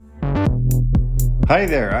Hi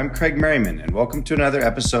there, I'm Craig Merriman, and welcome to another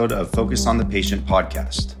episode of Focus on the Patient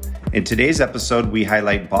podcast. In today's episode, we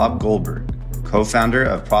highlight Bob Goldberg, co-founder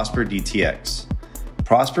of Prosper DTX.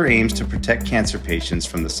 Prosper aims to protect cancer patients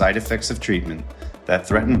from the side effects of treatment that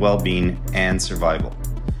threaten well-being and survival.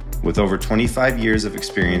 With over 25 years of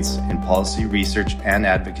experience in policy research and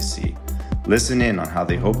advocacy, listen in on how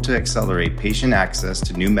they hope to accelerate patient access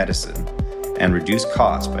to new medicine and reduce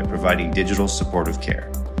costs by providing digital supportive care.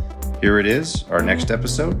 Here it is, our next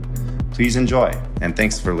episode. Please enjoy, and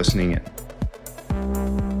thanks for listening in.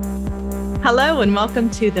 Hello, and welcome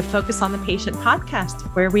to the Focus on the Patient podcast,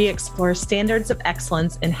 where we explore standards of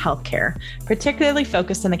excellence in healthcare, particularly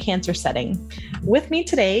focused in the cancer setting. With me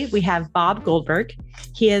today, we have Bob Goldberg.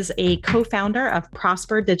 He is a co-founder of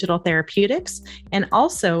Prosper Digital Therapeutics and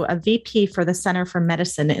also a VP for the Center for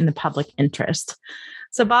Medicine in the Public Interest.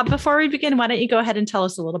 So, Bob, before we begin, why don't you go ahead and tell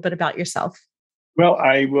us a little bit about yourself? Well,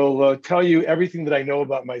 I will tell you everything that I know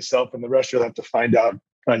about myself, and the rest you'll have to find out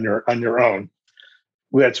on your own.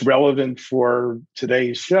 That's relevant for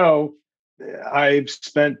today's show. I've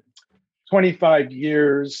spent 25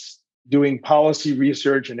 years doing policy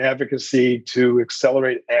research and advocacy to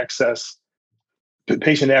accelerate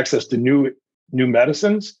patient access to new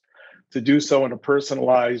medicines, to do so in a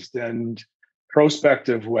personalized and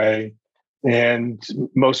prospective way. And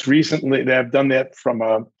most recently, I've done that from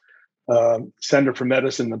a Center for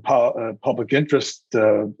Medicine and Public Interest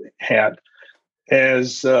hat.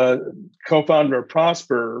 As co-founder of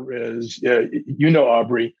Prosper, as you know,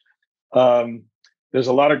 Aubrey, there's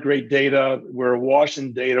a lot of great data. We're awash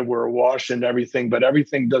in data, we're awash in everything, but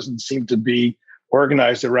everything doesn't seem to be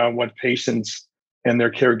organized around what patients and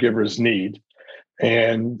their caregivers need.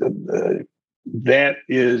 And that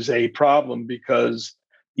is a problem because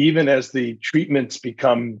even as the treatments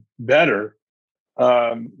become better,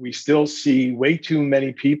 we still see way too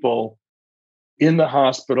many people in the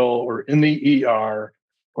hospital or in the ER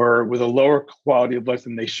or with a lower quality of life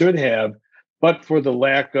than they should have, but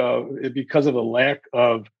because of the lack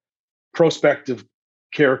of prospective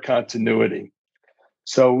care continuity.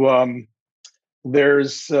 So I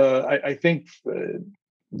think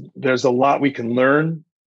there's a lot we can learn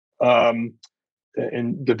in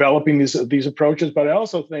developing these approaches, but I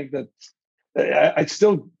also think that it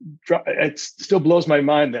still blows my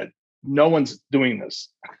mind that no one's doing this.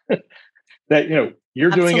 That,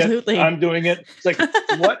 you're doing Absolutely. it, I'm doing it. It's like,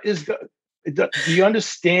 do you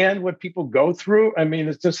understand what people go through? I mean,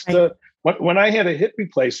 it's just, when I had a hip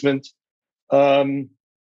replacement, I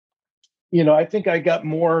think I got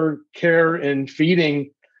more care and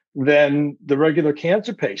feeding than the regular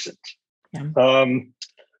cancer patient. Yeah.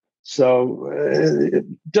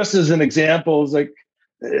 Just as an example, it's like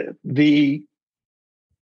the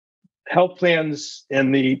health plans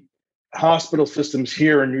and the hospital systems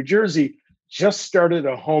here in New Jersey just started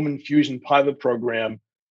a home infusion pilot program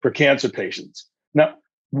for cancer patients. Now,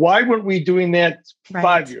 why weren't we doing that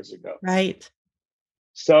 5 years ago? Right.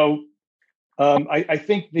 So I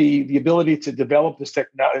think the ability to develop this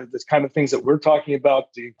technology, this kind of things that we're talking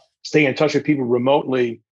about, to stay in touch with people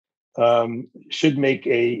remotely,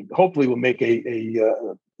 hopefully will make a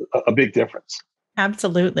big difference.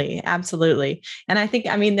 Absolutely. Absolutely. And I think,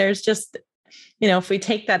 there's just, if we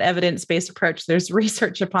take that evidence-based approach, there's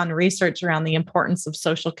research upon research around the importance of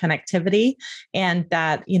social connectivity and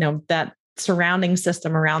that, that surrounding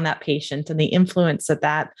system around that patient and the influence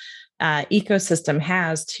that ecosystem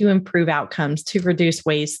has to improve outcomes, to reduce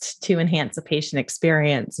waste, to enhance the patient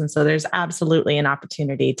experience. And so there's absolutely an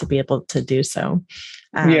opportunity to be able to do so.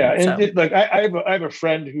 I have a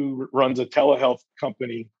friend who runs a telehealth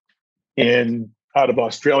company out of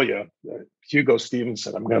Australia, Hugo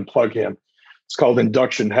Stevenson. I'm going to plug him. It's called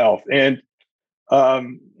Induction Health. And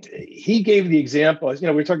he gave the example,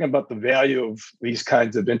 we're talking about the value of these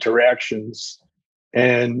kinds of interactions.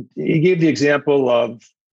 And he gave the example of,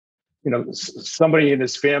 somebody in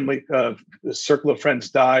his family, the circle of friends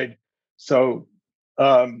died. So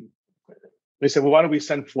they said, well, why don't we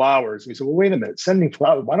send flowers? And we said, well, wait a minute, sending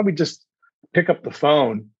flowers, why don't we just pick up the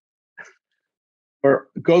phone or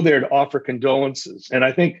go there to offer condolences? And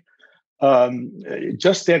I think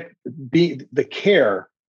just that the care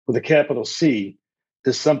with a capital C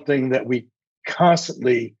is something that we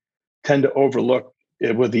constantly tend to overlook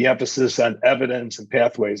with the emphasis on evidence and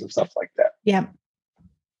pathways and stuff like that. Yeah.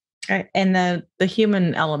 And the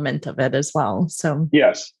human element of it as well. So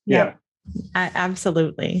yes. Yeah.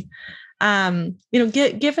 Absolutely.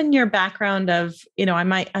 Given your background of, I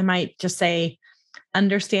might just say,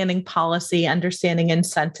 understanding policy, understanding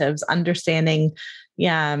incentives, understanding,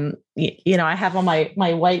 I have on my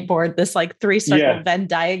whiteboard this like 3-circle Venn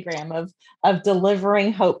diagram of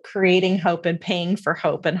delivering hope, creating hope, and paying for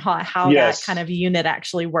hope, and how that kind of unit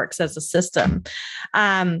actually works as a system.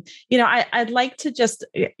 I'd like to just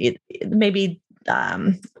maybe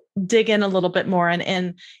dig in a little bit more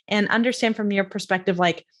and understand from your perspective,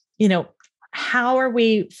 like, how are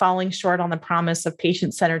we falling short on the promise of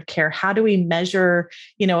patient-centered care? How do we measure,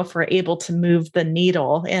 if we're able to move the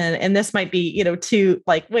needle? And this might be, too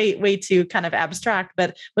like way too kind of abstract,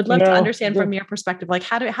 but would love to understand from your perspective, like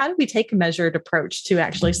how do we take a measured approach to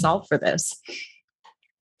actually solve for this?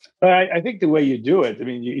 I think the way you do it, I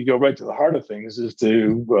mean, you go right to the heart of things, is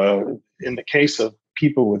to, in the case of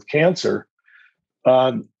people with cancer,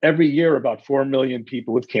 every year about 4 million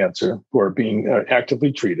people with cancer who are being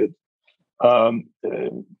actively treated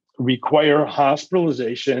require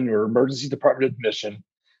hospitalization or emergency department admission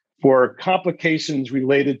for complications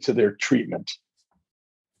related to their treatment.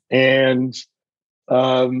 And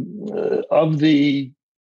of the,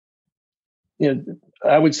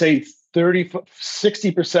 I would say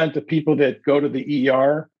 60% of people that go to the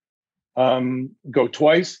ER go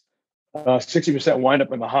twice, 60% wind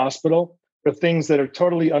up in the hospital for things that are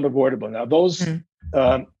totally unavoidable. Now, those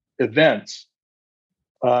events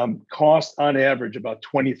cost on average about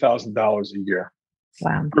 $20,000 a year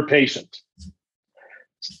per patient.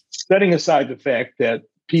 Setting aside the fact that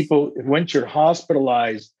people, once you're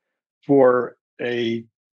hospitalized for a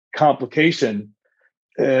complication,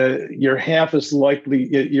 you're half as likely,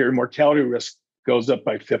 your mortality risk goes up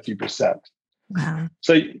by 50%. Wow.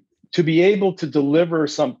 So to be able to deliver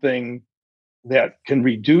something that can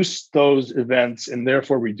reduce those events and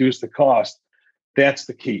therefore reduce the cost, that's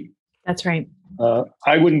the key. That's right.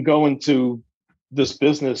 I wouldn't go into this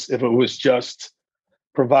business if it was just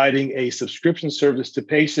providing a subscription service to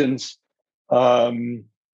patients, sort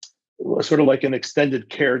of like an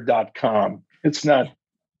extendedcare.com. It's not.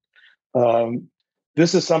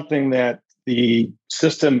 This is something that the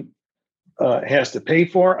system has to pay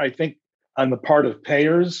for. I think on the part of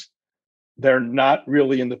payers, they're not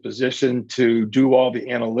really in the position to do all the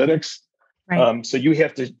analytics. Right. So you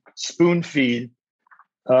have to spoon feed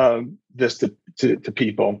this to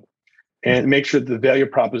people and make sure the value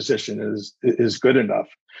proposition is good enough.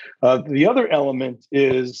 The other element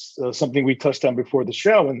is something we touched on before the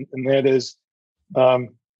show, and that is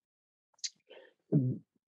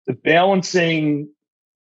balancing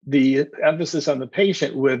the emphasis on the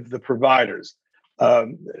patient with the providers.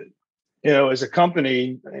 As a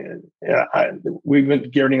company, we've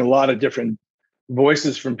been getting a lot of different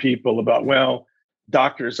voices from people about, well,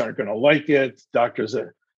 doctors aren't going to like it.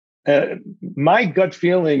 My gut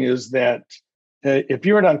feeling is that if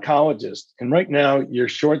you're an oncologist and right now you're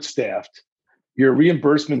short-staffed, your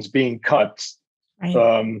reimbursement's being cut,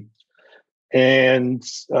 right. And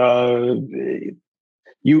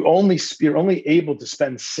you're only able to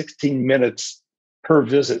spend 16 minutes per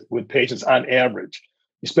visit with patients on average.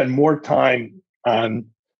 You spend more time on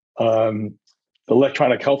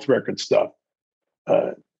electronic health record stuff.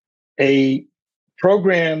 A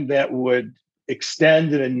program that would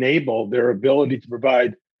extend and enable their ability to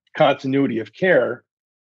provide continuity of care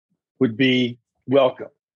would be welcome.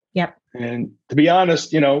 Yep. And to be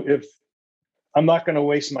honest, if I'm not going to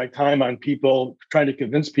waste my time on people trying to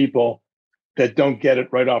convince people that don't get it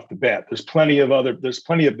right off the bat. There's plenty of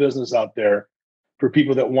business out there for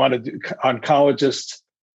people that want to do, oncologists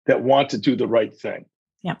that want to do the right thing.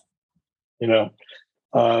 Yeah.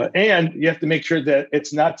 And you have to make sure that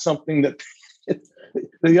it's not something that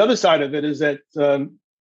the other side of it is that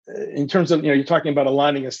in terms of, you're talking about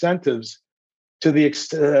aligning incentives to the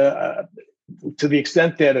extent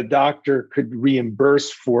that a doctor could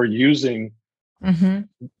reimburse for using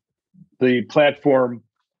the platform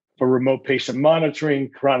for remote patient monitoring,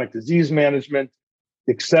 chronic disease management,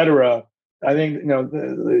 et cetera. I think,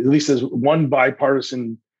 at least there's one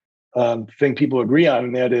bipartisan thing people agree on,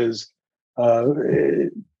 and that is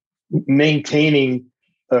maintaining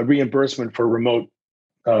reimbursement for remote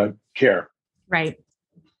care. Right.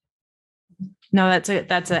 No,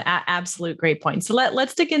 that's an absolute great point. So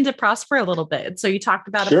let's dig into Prosper a little bit. So you talked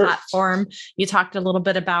about a platform. You talked a little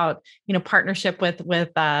bit about, partnership with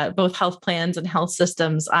both health plans and health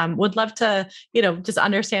systems. Would love to, just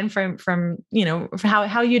understand from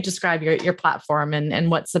how you describe your platform and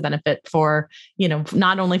what's the benefit for,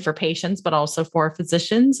 not only for patients, but also for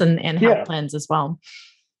physicians and health plans as well.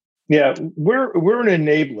 Yeah, we're an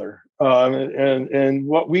enabler. And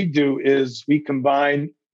what we do is we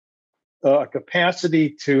combine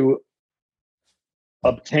capacity to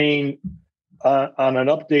obtain on an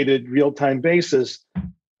updated real-time basis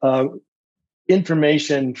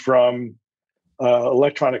information from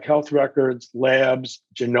electronic health records, labs,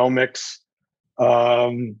 genomics,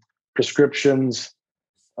 prescriptions.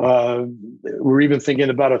 We're even thinking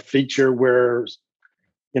about a feature where,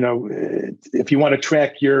 if you want to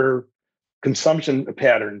track your consumption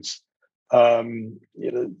patterns,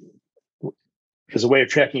 as a way of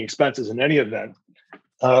tracking expenses in any event.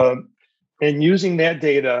 And using that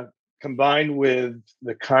data combined with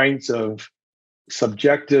the kinds of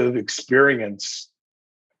subjective experience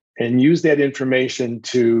and use that information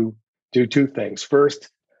to do two things. First,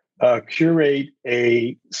 curate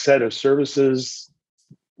a set of services,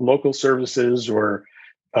 local services or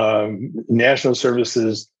national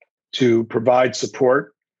services to provide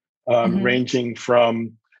support, ranging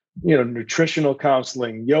from nutritional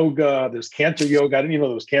counseling, yoga. There's cancer yoga. I didn't even know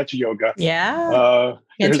there was cancer yoga. Yeah.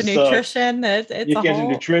 Cancer nutrition. It's a cancer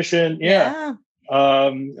whole nutrition. Yeah.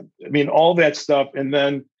 All that stuff. And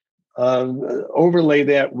then overlay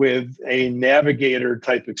that with a navigator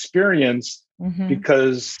type experience,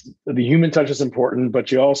 because the human touch is important,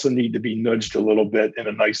 but you also need to be nudged a little bit in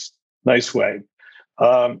a nice way.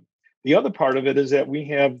 The other part of it is that we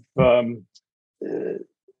have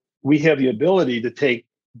the ability to take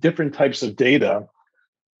different types of data,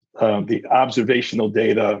 the observational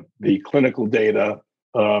data, the clinical data,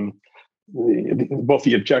 both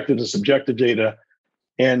the objective and subjective data,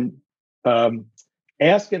 and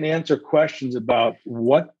ask and answer questions about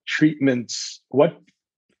what treatments, what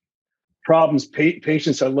problems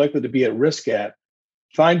patients are likely to be at risk at,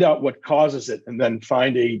 find out what causes it, and then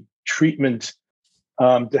find a treatment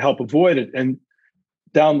to help avoid it. And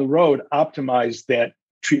down the road, optimize that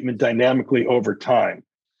treatment dynamically over time.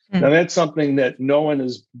 Now, that's something that no one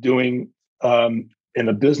is doing in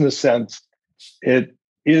a business sense. It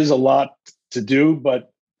is a lot to do,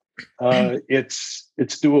 but it's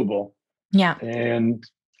doable. Yeah. And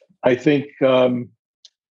I think,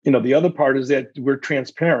 the other part is that we're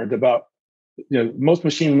transparent about, most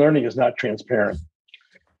machine learning is not transparent.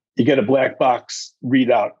 You get a black box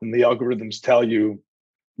readout and the algorithms tell you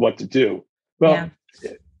what to do. Well,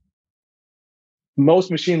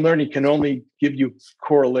 most machine learning can only give you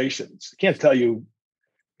correlations. It can't tell you,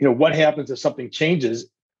 what happens if something changes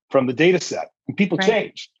from the data set. And people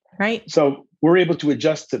change. Right. So we're able to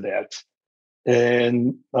adjust to that.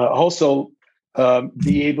 And also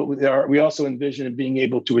we also envision being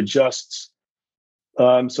able to adjust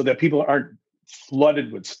so that people aren't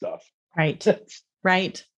flooded with stuff. Right.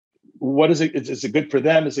 Right. What is it? Is it good for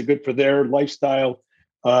them? Is it good for their lifestyle?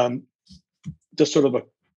 Just sort of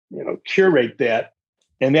curate that,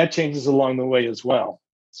 and that changes along the way as well.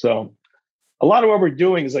 So a lot of what we're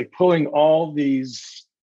doing is like pulling all these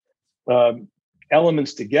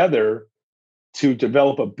elements together to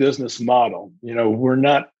develop a business model. We're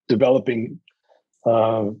not developing.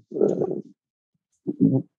 I'm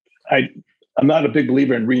not a big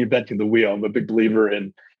believer in reinventing the wheel. I'm a big believer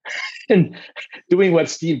in doing what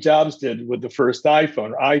Steve Jobs did with the first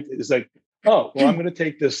iPhone. It's like, oh, well, I'm going to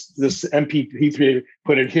take this MP3,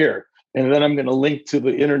 put it here, and then I'm going to link to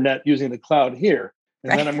the internet using the cloud here,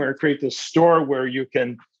 and then I'm going to create this store where you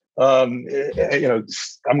can, I'm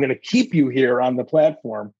going to keep you here on the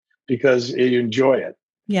platform because you enjoy it.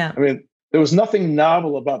 Yeah. There was nothing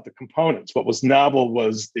novel about the components. What was novel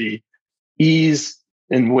was the ease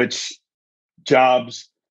in which Jobs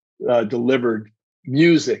delivered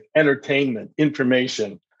music, entertainment,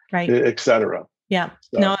 information, et cetera. Yeah.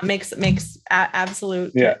 So. No, it makes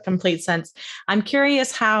absolute complete sense. I'm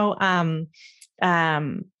curious how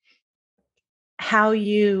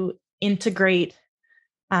you integrate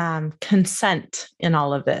consent in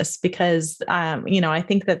all of this, because I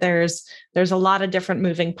think that there's a lot of different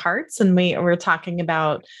moving parts, and we're talking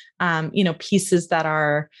about pieces that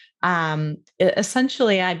are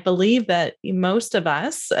essentially, I believe that most of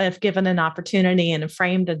us, if given an opportunity and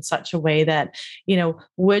framed in such a way that,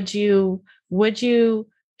 would you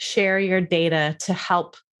share your data to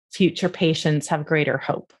help future patients have greater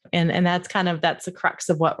hope? And that's the crux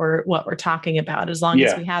of what we're talking about. As long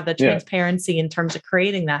as we have the transparency in terms of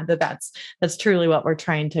creating that's truly what we're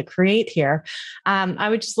trying to create here. I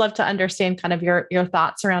would just love to understand kind of your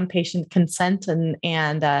thoughts around patient consent, and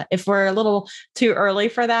if we're a little too early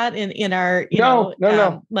for that in our, no.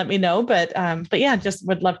 Let me know. But yeah, just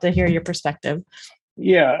would love to hear your perspective.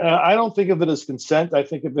 Yeah, I don't think of it as consent. I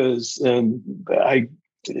think of it as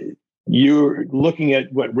you're looking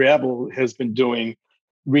at what Rabble has been doing.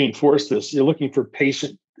 Reinforce this. You're looking for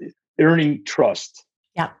patient earning trust.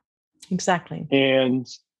 Yeah, exactly. And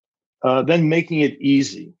then making it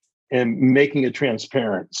easy and making it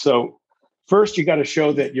transparent. So first, you got to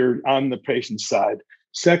show that you're on the patient's side.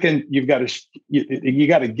 Second, you got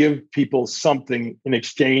to give people something in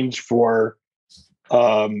exchange for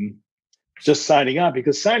just signing on,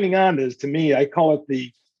 because signing on is, to me, I call it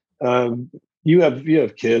the you have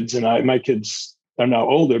kids, and my kids are now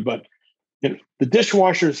older, but the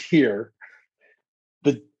dishwasher's here,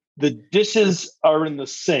 the dishes are in the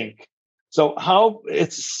sink. So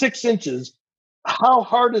it's 6 inches. How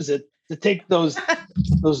hard is it to take those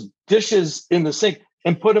dishes in the sink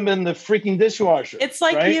and put them in the freaking dishwasher? It's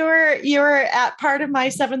like, right? you were at part of my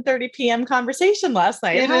 7:30 p.m. conversation last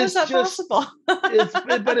night. How is that possible?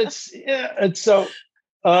 It's so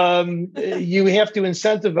you have to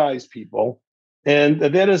incentivize people, and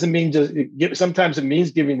that doesn't mean sometimes it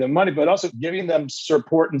means giving them money, but also giving them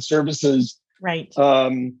support and services, right?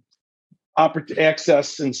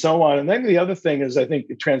 Access and so on. And then the other thing is, I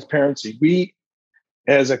think, transparency. We,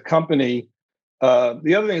 as a company,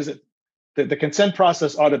 the other thing is that the consent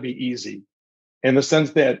process ought to be easy, in the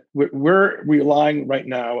sense that we're relying right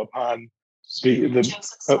now upon excuse me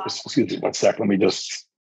 1 second. Let me just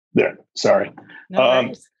there. Sorry.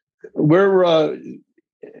 No we're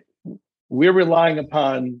relying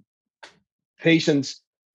upon patients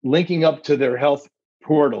linking up to their health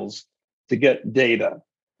portals to get data.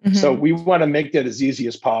 Mm-hmm. So we want to make that as easy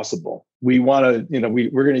as possible. We want to,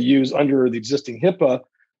 we're going to use, under the existing HIPAA,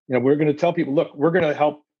 we're going to tell people, look, we're going to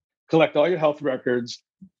help collect all your health records.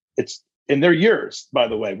 And they're yours, by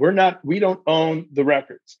the way. We don't own the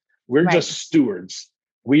records. We're right. Just stewards.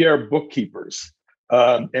 We are bookkeepers.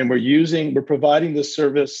 And we're providing this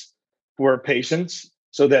service for patients,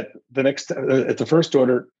 so that at the first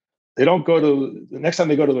order, the next time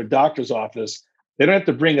they go to their doctor's office, they don't have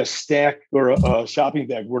to bring a stack or a shopping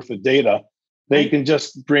bag worth of data. They can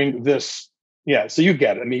just bring this. Yeah. So you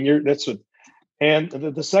get it. I mean, that's what, and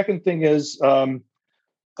the second thing is,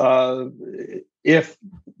 if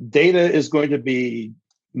data is going to be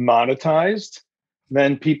monetized,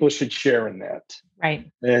 then people should share in that.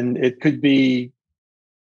 Right. And it could be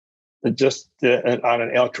just on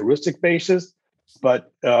an altruistic basis,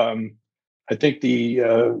 but I think the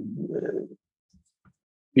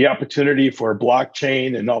opportunity for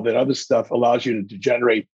blockchain and all that other stuff allows you to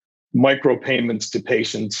generate micropayments to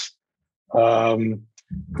patients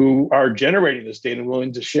who are generating this data and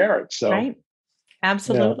willing to share it. So, right.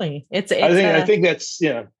 Absolutely. I think that's,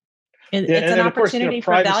 it's an opportunity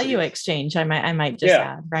for value exchange. I might just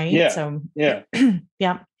add, right? Yeah. So yeah.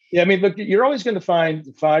 yeah. Yeah, I mean, look, you're always going to find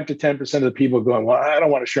 5 to 10% of the people going, well, I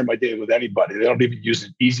don't want to share my data with anybody. They don't even use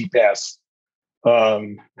an Easy Pass.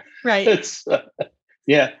 Right. It's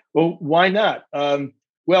yeah. Well, why not?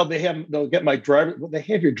 Well, they'll get my driver. Well, they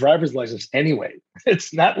have your driver's license anyway.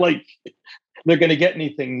 It's not like they're going to get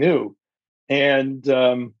anything new. And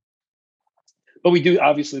but we do,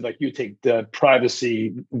 obviously, like you, take the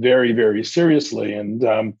privacy very, very seriously, and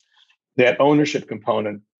that ownership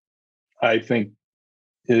component, I think,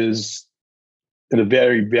 is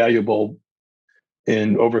very valuable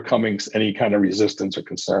in overcoming any kind of resistance or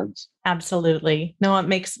concerns. Absolutely. No, it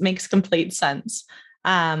makes complete sense.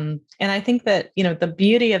 And I think that, the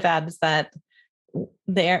beauty of that is that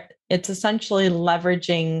it's essentially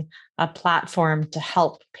leveraging a platform to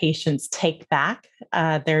help patients take back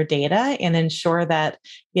their data and ensure that,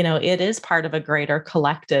 it is part of a greater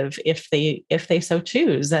collective if they so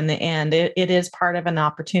choose. And it is part of an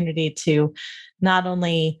opportunity to not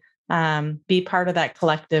only be part of that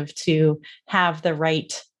collective, to have the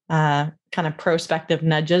right kind of prospective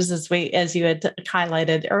nudges, as you had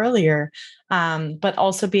highlighted earlier, but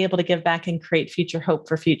also be able to give back and create future hope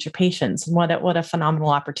for future patients. And what a phenomenal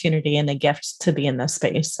opportunity and a gift to be in this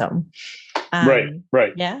space. So,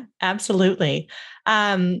 right. Yeah, absolutely.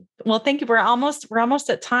 Well, thank you. We're almost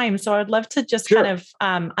at time. So I'd love to just kind of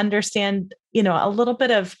understand, a little bit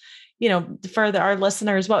of, for our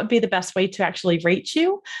listeners, what would be the best way to actually reach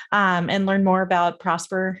you and learn more about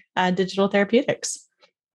Prosper Digital Therapeutics?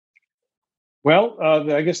 Well,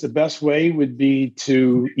 I guess the best way would be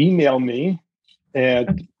to email me at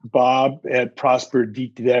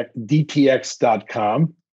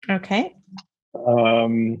bob@prosperdtx.com. Okay.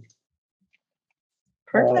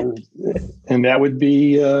 Perfect. And that would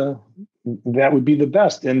be the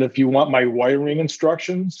best. And if you want my wiring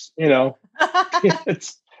instructions,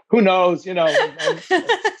 it's, who knows,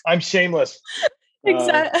 I'm shameless.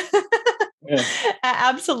 Exactly. Yeah.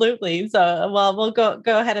 Absolutely. So, well, we'll go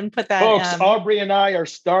ahead and put that. Folks, Aubrey and I are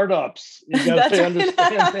startups. You got to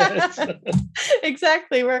understand that.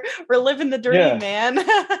 Exactly. We're living the dream, man.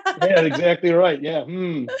 Yeah, exactly right. Yeah.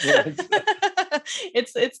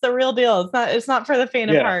 It's the real deal. It's not for the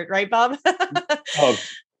faint of heart, right, Bob?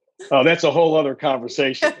 Oh, that's a whole other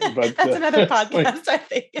conversation. But that's another podcast, I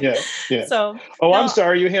think. Yeah. So, no, I'm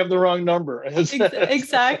sorry, you have the wrong number.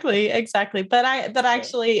 Exactly. But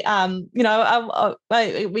actually,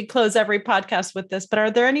 we close every podcast with this. But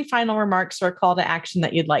are there any final remarks or a call to action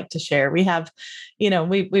that you'd like to share? We have,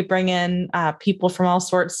 we bring in people from all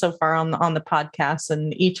sorts so far on the podcast,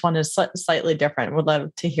 and each one is slightly different. Would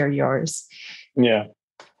love to hear yours. Yeah.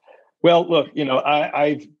 Well, look,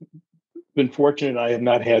 I've been fortunate. I have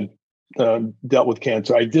not had dealt with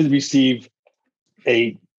cancer. I did receive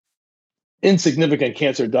a insignificant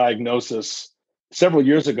cancer diagnosis several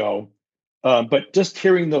years ago, but just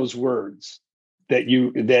hearing those words that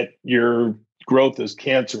your growth is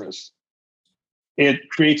cancerous, it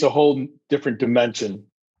creates a whole different dimension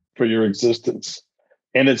for your existence.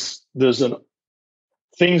 And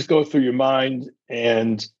things go through your mind,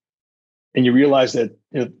 and you realize that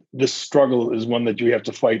this struggle is one that you have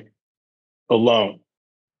to fight alone.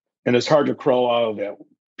 And it's hard to crawl out of that.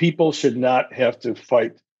 People should not have to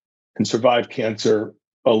fight and survive cancer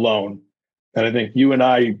alone. And I think you and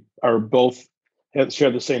I are both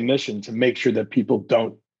share the same mission to make sure that people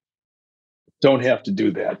don't have to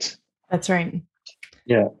do that. That's right.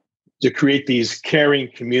 Yeah. To create these caring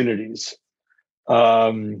communities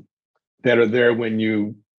that are there when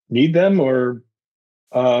you need them, or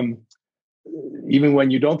even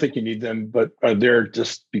when you don't think you need them, but are there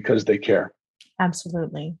just because they care.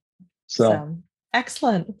 Absolutely. So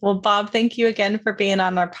excellent. Well, Bob, thank you again for being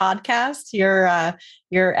on our podcast. You're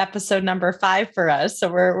episode number 5 for us.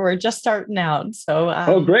 So we're just starting out.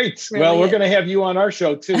 So great. Really, well, we're going to have you on our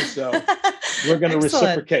show too. So we're going to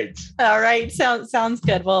reciprocate. All right. Sounds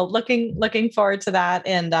good. Well, looking forward to that.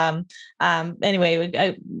 And anyway,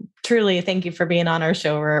 I truly thank you for being on our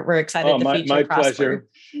show. We're excited to feature my Prosper.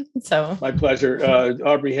 Pleasure. So my pleasure.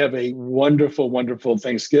 Aubrey, have a wonderful, wonderful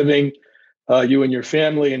Thanksgiving. You and your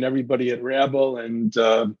family and everybody at Rabble, and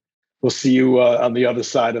we'll see you on the other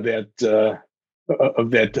side of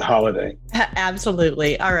that holiday.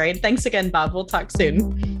 Absolutely. All right. Thanks again, Bob. We'll talk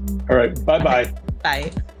soon. All right. Bye-bye.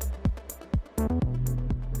 Bye.